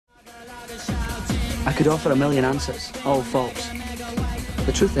I could offer a million answers, all false.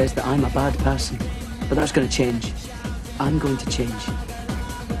 The truth is that I'm a bad person, but that's going to change. I'm going to change.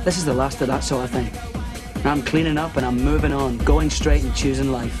 This is the last of that sort of thing. I'm cleaning up and I'm moving on, going straight and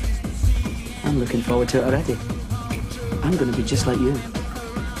choosing life. I'm looking forward to it already. I'm going to be just like you.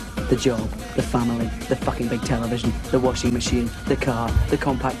 The job, the family, the fucking big television, the washing machine, the car, the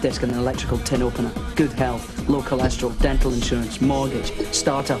compact disc and an electrical tin opener, good health, low cholesterol, dental insurance, mortgage,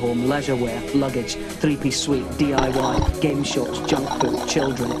 starter home, leisure wear, luggage, three-piece suite, DIY, game shows, junk food,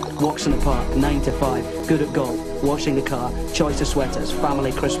 children, walks in the park, 9 to 5, good at golf, washing the car, choice of sweaters,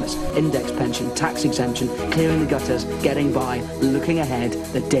 family Christmas, index pension, tax exemption, clearing the gutters, getting by, looking ahead,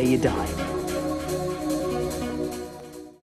 the day you die.